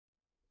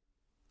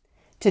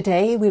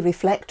Today we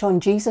reflect on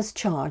Jesus'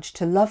 charge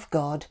to love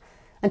God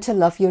and to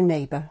love your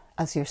neighbour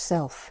as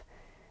yourself,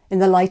 in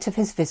the light of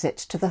his visit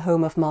to the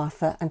home of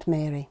Martha and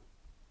Mary.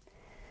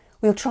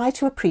 We'll try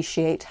to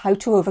appreciate how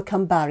to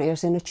overcome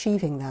barriers in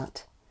achieving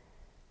that.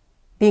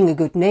 Being a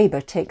good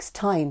neighbour takes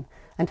time,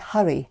 and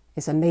hurry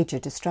is a major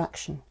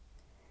distraction.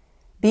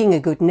 Being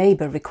a good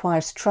neighbour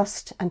requires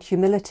trust and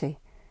humility.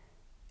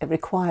 It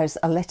requires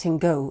a letting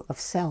go of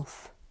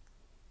self.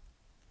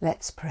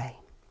 Let's pray.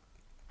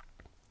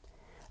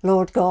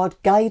 Lord God,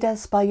 guide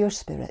us by your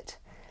Spirit,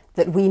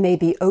 that we may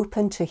be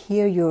open to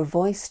hear your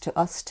voice to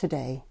us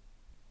today.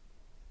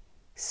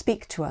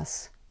 Speak to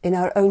us in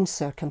our own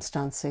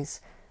circumstances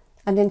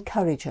and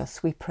encourage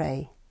us, we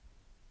pray.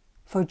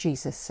 For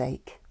Jesus'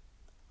 sake.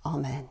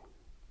 Amen.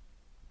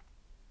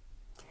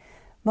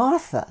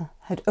 Martha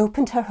had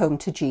opened her home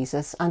to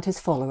Jesus and his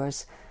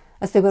followers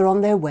as they were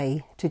on their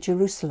way to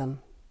Jerusalem.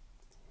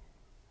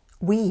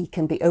 We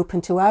can be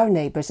open to our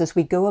neighbours as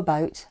we go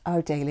about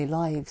our daily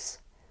lives.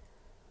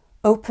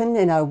 Open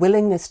in our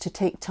willingness to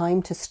take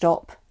time to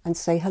stop and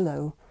say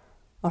hello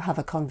or have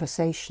a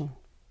conversation.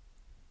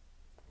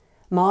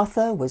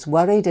 Martha was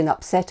worried and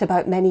upset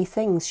about many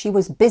things. She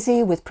was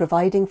busy with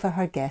providing for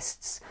her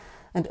guests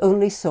and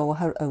only saw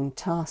her own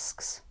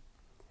tasks.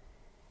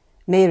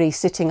 Mary,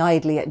 sitting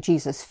idly at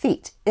Jesus'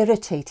 feet,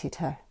 irritated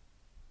her.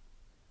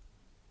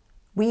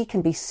 We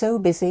can be so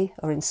busy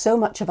or in so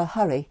much of a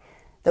hurry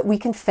that we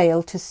can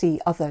fail to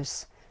see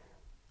others,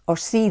 or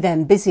see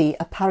them busy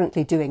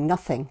apparently doing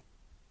nothing.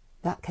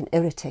 That can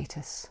irritate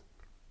us.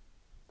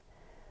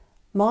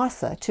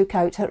 Martha took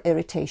out her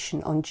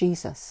irritation on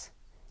Jesus.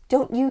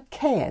 Don't you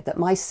care that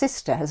my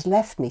sister has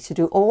left me to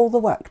do all the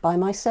work by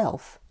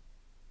myself?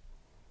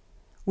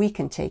 We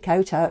can take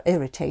out our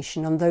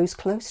irritation on those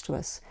close to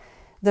us,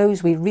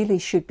 those we really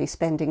should be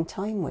spending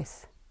time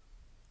with.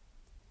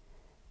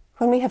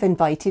 When we have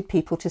invited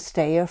people to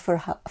stay or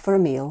for a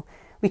meal,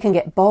 we can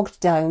get bogged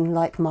down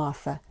like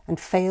Martha and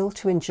fail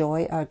to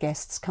enjoy our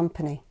guests'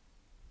 company.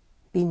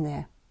 Been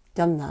there,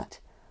 done that,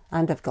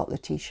 and I've got the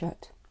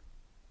t-shirt.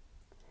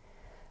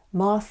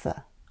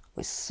 Martha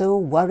was so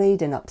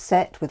worried and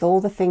upset with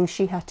all the things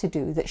she had to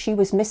do that she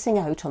was missing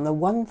out on the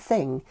one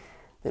thing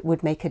that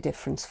would make a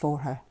difference for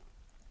her.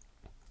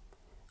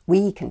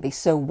 We can be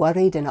so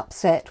worried and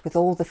upset with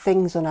all the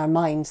things on our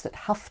minds that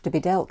have to be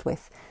dealt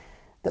with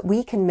that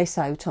we can miss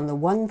out on the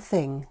one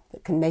thing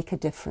that can make a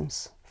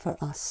difference for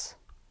us.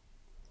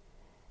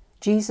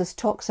 Jesus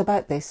talks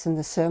about this in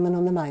the Sermon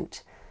on the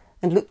Mount,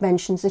 and Luke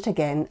mentions it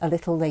again a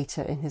little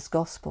later in his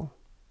Gospel.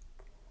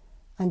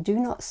 And do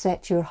not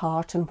set your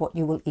heart on what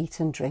you will eat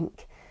and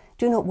drink.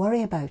 Do not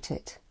worry about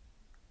it.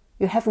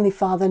 Your Heavenly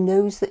Father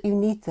knows that you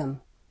need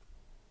them.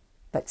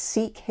 But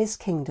seek his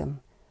kingdom,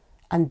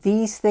 and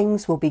these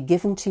things will be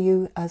given to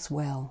you as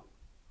well.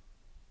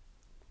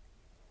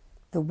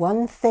 The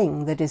one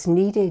thing that is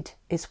needed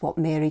is what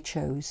Mary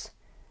chose: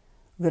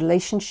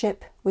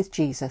 relationship with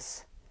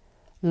Jesus,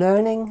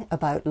 learning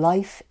about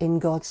life in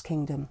God's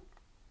kingdom.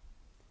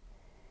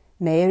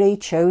 Mary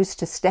chose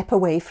to step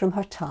away from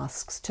her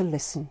tasks to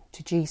listen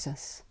to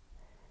Jesus.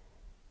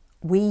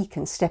 We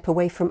can step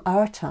away from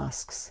our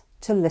tasks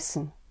to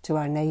listen to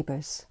our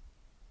neighbours.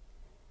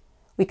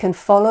 We can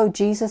follow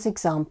Jesus'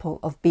 example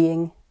of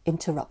being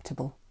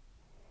interruptible.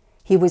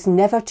 He was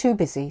never too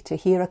busy to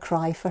hear a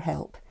cry for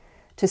help,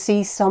 to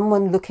see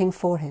someone looking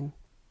for him.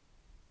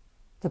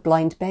 The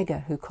blind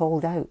beggar who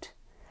called out,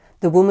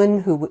 the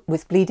woman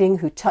with bleeding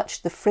who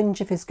touched the fringe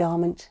of his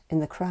garment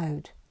in the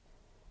crowd,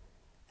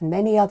 and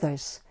many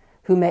others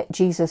who met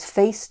Jesus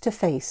face to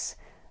face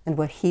and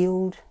were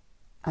healed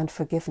and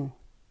forgiven.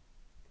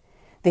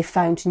 They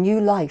found new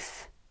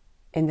life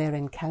in their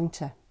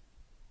encounter.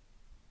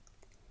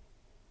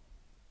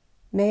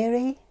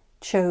 Mary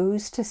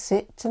chose to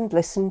sit and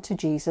listen to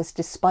Jesus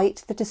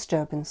despite the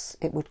disturbance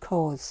it would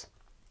cause.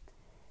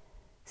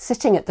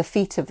 Sitting at the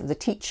feet of the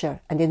teacher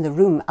and in the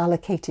room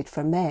allocated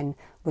for men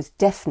was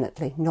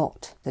definitely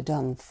not the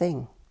done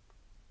thing.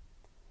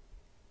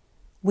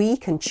 We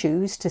can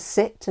choose to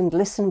sit and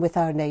listen with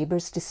our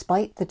neighbours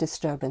despite the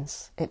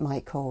disturbance it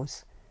might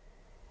cause.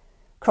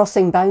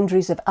 Crossing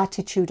boundaries of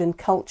attitude and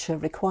culture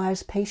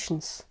requires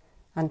patience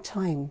and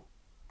time.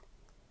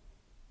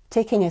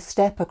 Taking a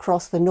step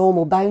across the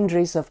normal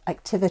boundaries of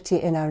activity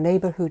in our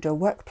neighbourhood or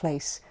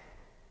workplace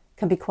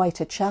can be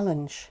quite a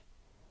challenge.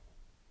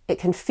 It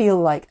can feel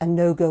like a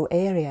no-go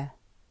area.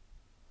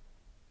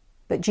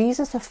 But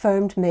Jesus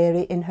affirmed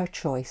Mary in her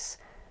choice,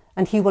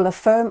 and he will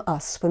affirm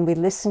us when we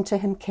listen to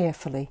him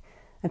carefully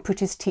and put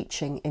his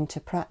teaching into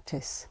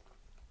practice.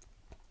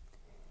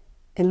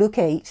 In Luke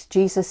 8,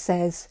 Jesus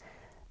says,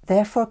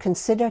 "Therefore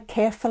consider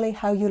carefully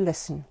how you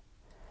listen.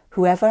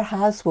 Whoever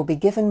has will be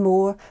given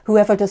more.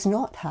 Whoever does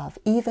not have,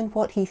 even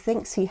what he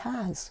thinks he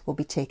has, will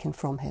be taken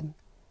from him.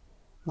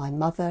 My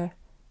mother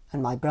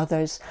and my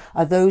brothers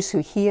are those who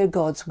hear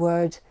God's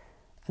word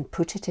and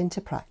put it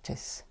into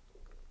practice."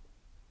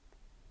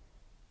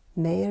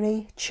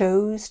 Mary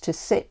chose to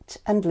sit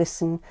and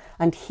listen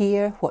and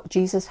hear what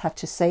Jesus had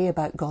to say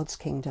about God's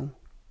kingdom.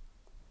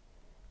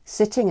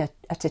 sitting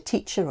at a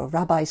teacher or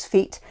rabbi's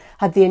feet,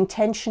 had the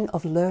intention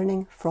of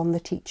learning from the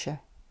teacher.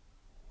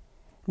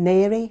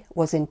 Mary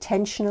was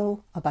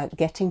intentional about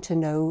getting to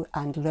know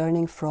and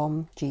learning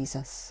from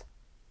Jesus.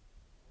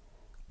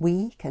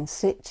 We can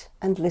sit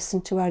and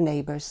listen to our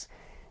neighbours,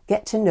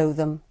 get to know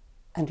them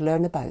and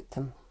learn about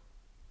them.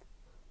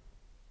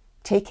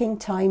 Taking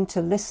time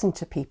to listen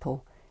to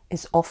people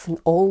is often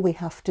all we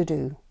have to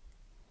do.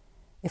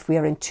 If we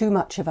are in too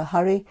much of a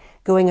hurry,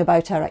 going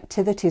about our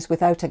activities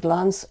without a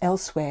glance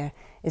elsewhere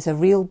is a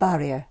real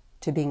barrier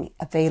to being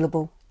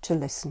available to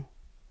listen.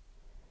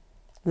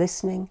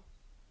 Listening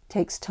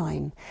takes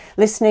time.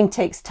 Listening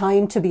takes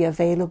time to be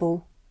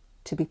available,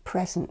 to be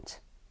present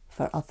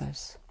for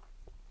others.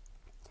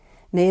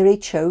 Mary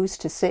chose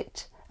to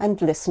sit and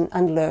listen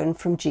and learn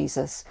from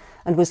Jesus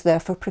and was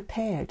therefore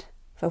prepared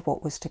for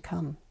what was to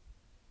come.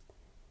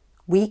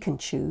 We can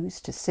choose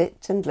to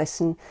sit and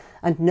listen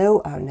and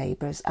know our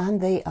neighbours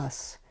and they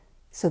us,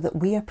 so that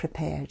we are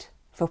prepared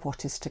for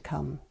what is to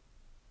come.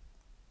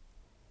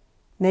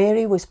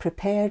 Mary was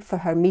prepared for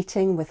her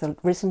meeting with the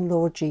risen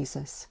Lord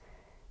Jesus.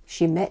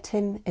 She met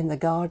him in the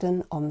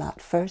garden on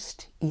that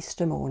first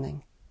Easter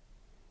morning.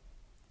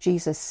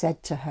 Jesus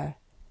said to her,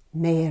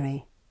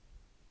 "Mary."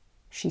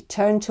 She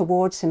turned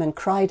towards him and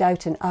cried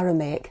out in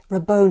Aramaic,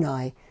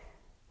 "Rabboni,"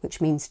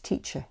 which means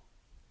teacher.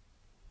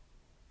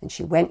 And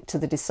she went to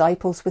the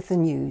disciples with the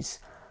news,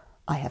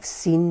 "I have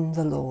seen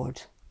the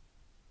Lord."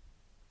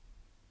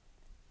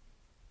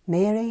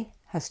 Mary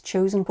has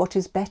chosen what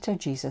is better,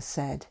 Jesus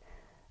said,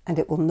 and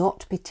it will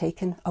not be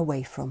taken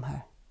away from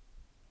her.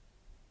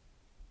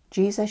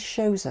 Jesus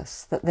shows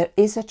us that there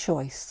is a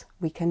choice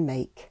we can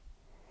make.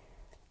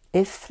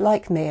 If,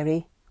 like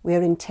Mary, we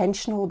are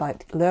intentional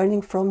about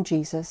learning from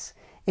Jesus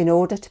in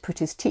order to put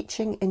his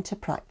teaching into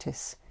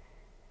practice,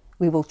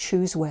 we will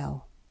choose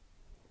well.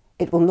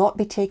 It will not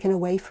be taken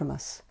away from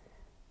us,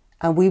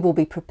 and we will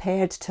be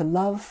prepared to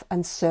love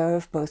and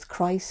serve both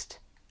Christ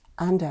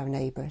and our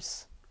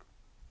neighbours.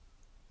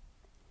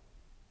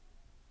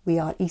 We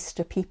are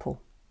Easter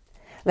people.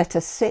 Let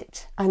us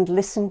sit and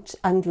listen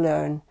and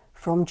learn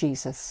from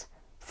Jesus,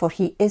 for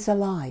he is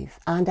alive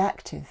and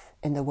active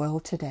in the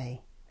world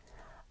today.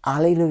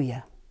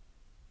 Alleluia.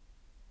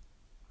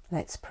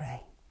 Let's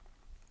pray.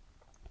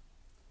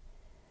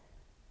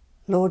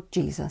 Lord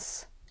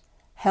Jesus,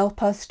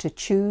 help us to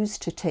choose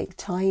to take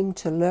time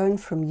to learn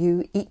from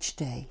you each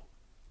day.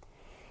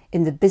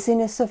 In the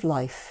busyness of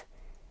life,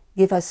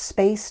 give us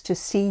space to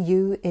see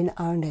you in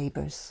our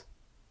neighbours.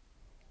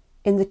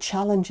 In the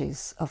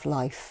challenges of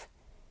life,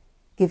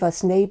 give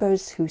us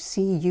neighbours who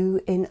see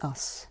you in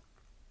us.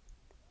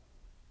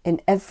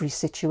 In every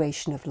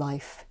situation of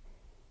life,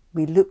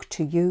 we look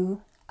to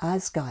you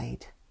as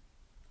guide.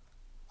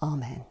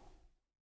 Amen.